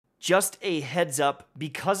Just a heads up,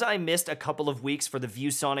 because I missed a couple of weeks for the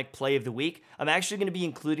ViewSonic Play of the Week, I'm actually going to be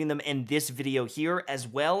including them in this video here, as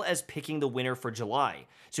well as picking the winner for July.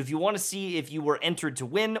 So if you want to see if you were entered to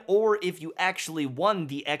win, or if you actually won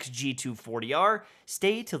the XG240R,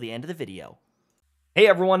 stay till the end of the video. Hey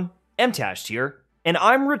everyone, MTashed here, and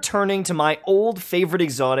I'm returning to my old favorite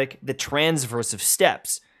exotic, the Transversive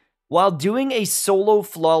Steps. While doing a solo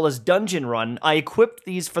flawless dungeon run, I equipped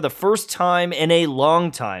these for the first time in a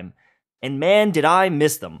long time, and man did I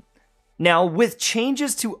miss them. Now, with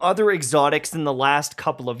changes to other exotics in the last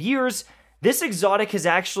couple of years, this exotic has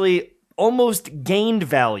actually almost gained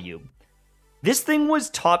value. This thing was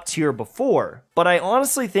top tier before, but I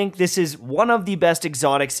honestly think this is one of the best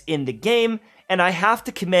exotics in the game, and I have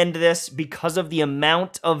to commend this because of the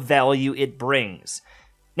amount of value it brings.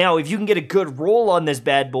 Now, if you can get a good roll on this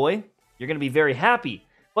bad boy, you're going to be very happy.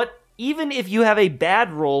 But even if you have a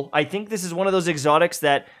bad roll, I think this is one of those exotics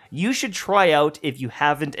that you should try out if you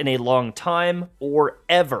haven't in a long time or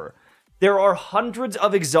ever. There are hundreds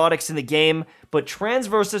of exotics in the game, but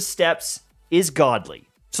Transversive Steps is godly.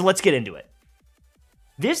 So let's get into it.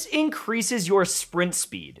 This increases your sprint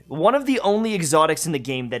speed, one of the only exotics in the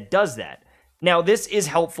game that does that. Now, this is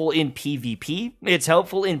helpful in PvP, it's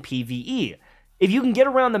helpful in PvE. If you can get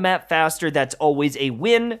around the map faster, that's always a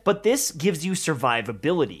win, but this gives you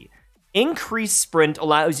survivability. Increased sprint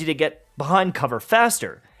allows you to get behind cover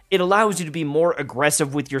faster. It allows you to be more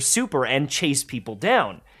aggressive with your super and chase people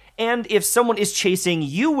down. And if someone is chasing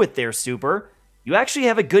you with their super, you actually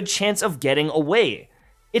have a good chance of getting away.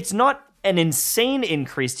 It's not an insane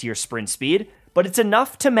increase to your sprint speed, but it's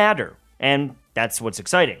enough to matter, and that's what's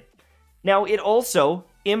exciting. Now, it also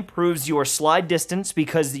improves your slide distance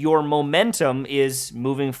because your momentum is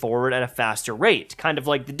moving forward at a faster rate, kind of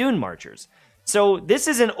like the Dune Marchers. So this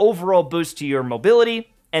is an overall boost to your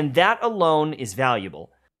mobility, and that alone is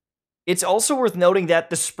valuable. It's also worth noting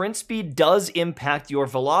that the sprint speed does impact your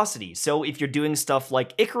velocity, so if you're doing stuff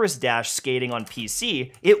like Icarus Dash skating on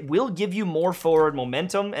PC, it will give you more forward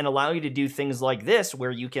momentum and allow you to do things like this,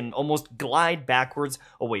 where you can almost glide backwards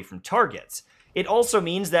away from targets. It also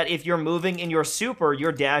means that if you're moving in your super,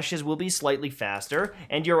 your dashes will be slightly faster,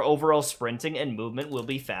 and your overall sprinting and movement will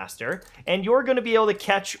be faster, and you're going to be able to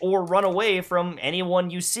catch or run away from anyone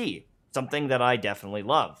you see, something that I definitely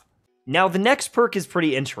love. Now, the next perk is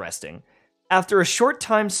pretty interesting. After a short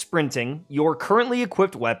time sprinting, your currently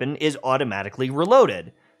equipped weapon is automatically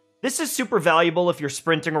reloaded. This is super valuable if you're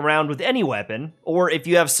sprinting around with any weapon, or if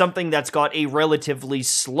you have something that's got a relatively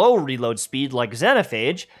slow reload speed like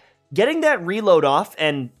Xenophage. Getting that reload off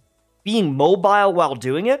and being mobile while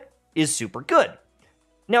doing it is super good.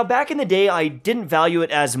 Now, back in the day, I didn't value it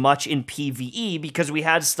as much in PvE because we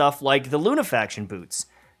had stuff like the Lunafaction boots.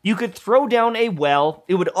 You could throw down a well,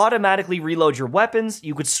 it would automatically reload your weapons,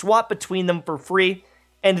 you could swap between them for free,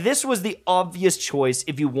 and this was the obvious choice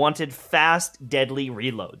if you wanted fast, deadly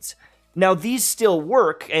reloads. Now, these still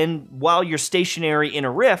work, and while you're stationary in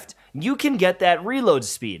a rift, you can get that reload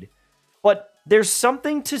speed. But there's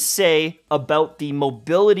something to say about the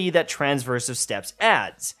mobility that Transversive Steps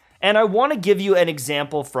adds, and I want to give you an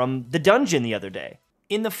example from the dungeon the other day.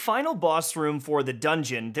 In the final boss room for the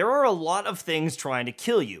dungeon, there are a lot of things trying to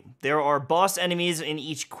kill you. There are boss enemies in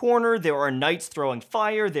each corner, there are knights throwing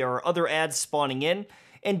fire, there are other adds spawning in,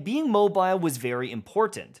 and being mobile was very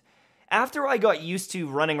important. After I got used to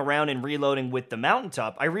running around and reloading with the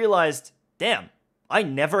mountaintop, I realized, damn, I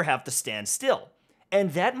never have to stand still.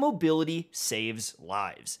 And that mobility saves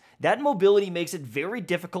lives. That mobility makes it very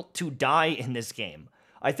difficult to die in this game.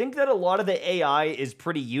 I think that a lot of the AI is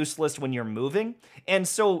pretty useless when you're moving, and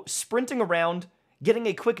so sprinting around, getting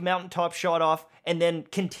a quick mountaintop shot off, and then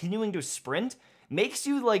continuing to sprint makes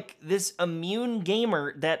you like this immune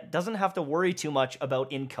gamer that doesn't have to worry too much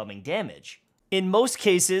about incoming damage. In most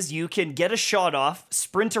cases, you can get a shot off,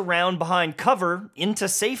 sprint around behind cover into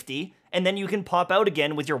safety, and then you can pop out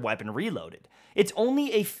again with your weapon reloaded. It's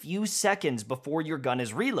only a few seconds before your gun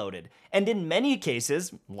is reloaded, and in many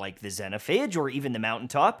cases, like the Xenophage or even the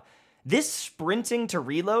Mountaintop, this sprinting to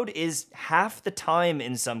reload is half the time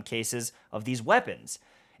in some cases of these weapons.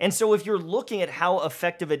 And so if you're looking at how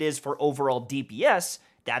effective it is for overall DPS,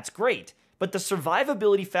 that's great. But the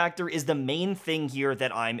survivability factor is the main thing here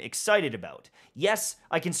that I'm excited about. Yes,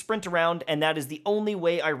 I can sprint around, and that is the only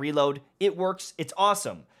way I reload. It works, it's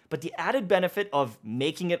awesome. But the added benefit of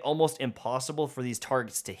making it almost impossible for these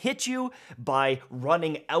targets to hit you by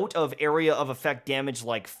running out of area of effect damage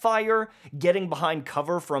like fire, getting behind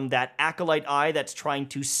cover from that Acolyte Eye that's trying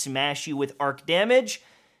to smash you with arc damage,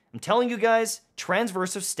 I'm telling you guys,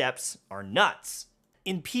 Transversive Steps are nuts.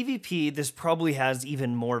 In PvP, this probably has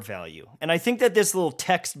even more value, and I think that this little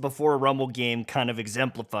text before a Rumble game kind of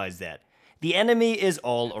exemplifies that. The enemy is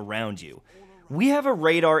all around you. We have a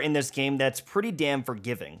radar in this game that's pretty damn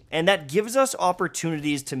forgiving, and that gives us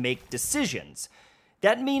opportunities to make decisions.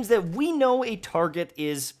 That means that we know a target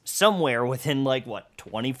is somewhere within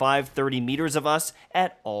 25-30 meters of us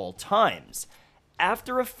at all times.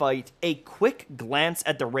 After a fight, a quick glance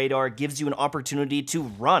at the radar gives you an opportunity to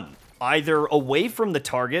run, either away from the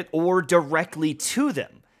target or directly to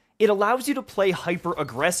them. It allows you to play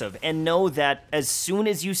hyper-aggressive and know that as soon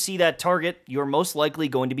as you see that target, you're most likely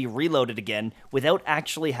going to be reloaded again without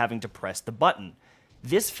actually having to press the button.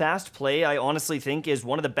 This fast play, I honestly think, is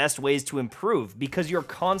one of the best ways to improve because you're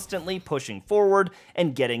constantly pushing forward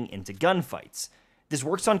and getting into gunfights. This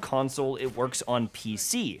works on console, it works on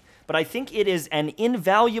PC, but I think it is an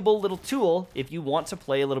invaluable little tool if you want to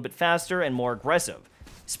play a little bit faster and more aggressive,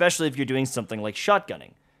 especially if you're doing something like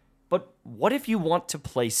shotgunning. But what if you want to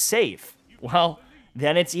play safe? Well,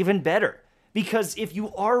 then it's even better. Because if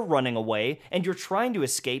you are running away and you're trying to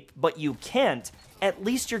escape, but you can't, at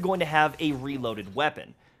least you're going to have a reloaded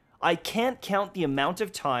weapon. I can't count the amount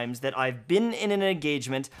of times that I've been in an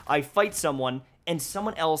engagement, I fight someone, and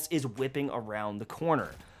someone else is whipping around the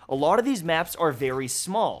corner. A lot of these maps are very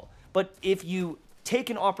small, but if you take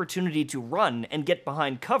an opportunity to run and get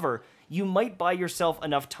behind cover, you might buy yourself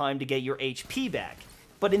enough time to get your HP back.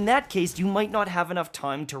 But in that case, you might not have enough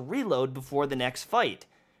time to reload before the next fight.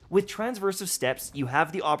 With Transversive Steps, you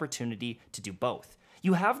have the opportunity to do both.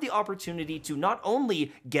 You have the opportunity to not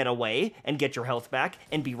only get away and get your health back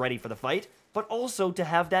and be ready for the fight, but also to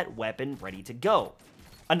have that weapon ready to go.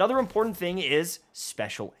 Another important thing is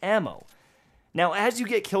special ammo. Now, as you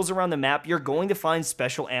get kills around the map, you're going to find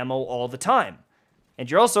special ammo all the time. And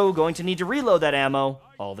you're also going to need to reload that ammo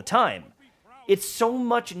all the time. It's so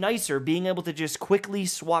much nicer being able to just quickly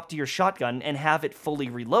swap to your shotgun and have it fully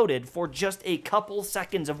reloaded for just a couple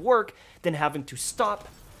seconds of work than having to stop,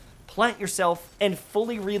 plant yourself, and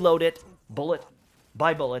fully reload it bullet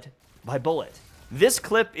by bullet by bullet. This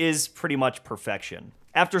clip is pretty much perfection.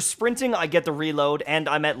 After sprinting, I get the reload and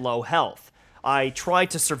I'm at low health. I try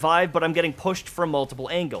to survive, but I'm getting pushed from multiple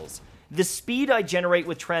angles. The speed I generate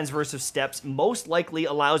with Transversive Steps most likely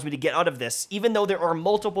allows me to get out of this, even though there are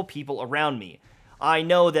multiple people around me. I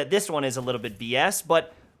know that this one is a little bit BS,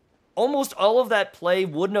 but almost all of that play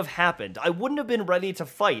wouldn't have happened. I wouldn't have been ready to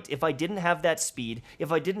fight if I didn't have that speed,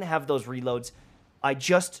 if I didn't have those reloads. I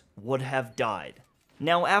just would have died.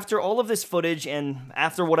 Now, after all of this footage and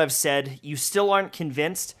after what I've said, you still aren't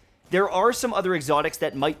convinced? There are some other exotics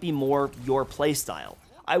that might be more your playstyle.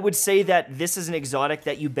 I would say that this is an exotic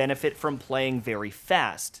that you benefit from playing very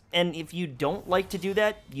fast. And if you don't like to do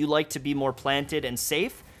that, you like to be more planted and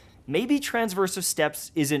safe, maybe Transversive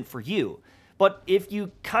Steps isn't for you. But if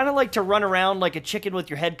you kind of like to run around like a chicken with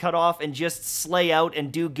your head cut off and just slay out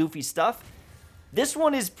and do goofy stuff, this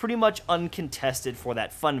one is pretty much uncontested for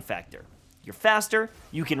that fun factor. You're faster,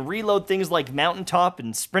 you can reload things like Mountaintop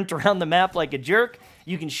and sprint around the map like a jerk,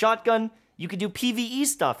 you can shotgun, you can do PvE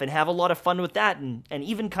stuff and have a lot of fun with that and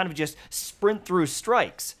even kind of just sprint through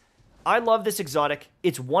strikes. I love this exotic,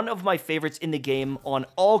 it's one of my favorites in the game on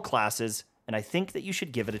all classes, and I think that you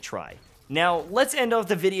should give it a try. Now, let's end off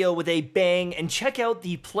the video with a bang and check out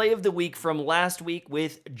the play of the week from last week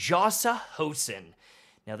with Jossa Hosen.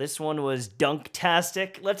 Now, this one was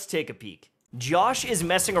dunktastic. Let's take a peek. Josh is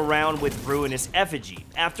messing around with Ruinous Effigy.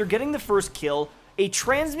 After getting the first kill, a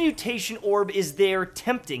transmutation orb is there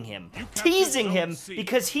tempting him, teasing him,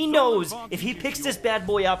 because he knows if he picks this bad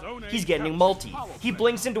boy up, he's getting multi. He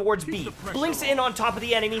blinks in towards B, blinks in on top of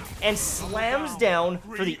the enemy, and slams down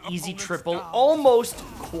for the easy triple, almost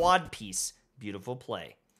quad piece. Beautiful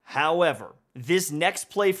play. However, this next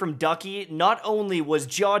play from Ducky not only was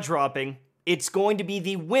jaw-dropping, it's going to be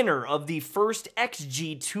the winner of the first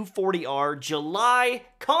XG240R July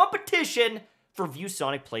competition for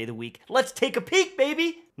ViewSonic Play of the Week. Let's take a peek,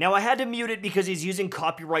 baby! Now, I had to mute it because he's using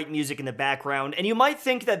copyright music in the background, and you might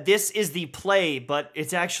think that this is the play, but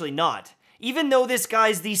it's actually not. Even though this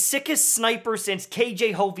guy's the sickest sniper since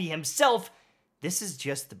KJ Hovey himself, this is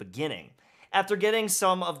just the beginning. After getting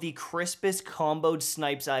some of the crispest comboed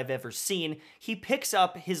snipes I've ever seen, he picks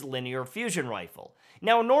up his linear fusion rifle.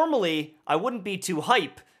 Now, normally, I wouldn't be too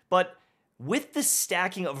hype, but with the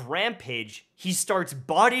stacking of Rampage, he starts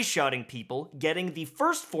body-shotting people, getting the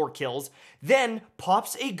first 4 kills, then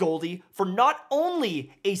pops a Goldie for not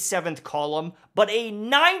only a 7th column, but a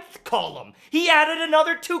 9th column. He added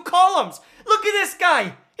another 2 columns. Look at this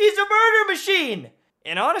guy. He's a murder machine.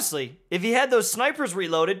 And honestly, if he had those snipers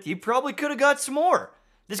reloaded, he probably could have got some more.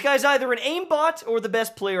 This guy's either an aimbot or the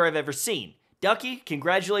best player I've ever seen. Ducky,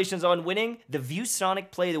 congratulations on winning the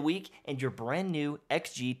ViewSonic Play of the Week and your brand new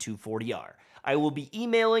XG240R. I will be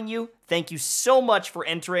emailing you. Thank you so much for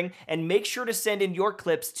entering, and make sure to send in your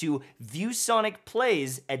clips to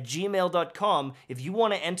viewsonicplays@gmail.com if you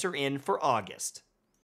want to enter in for August.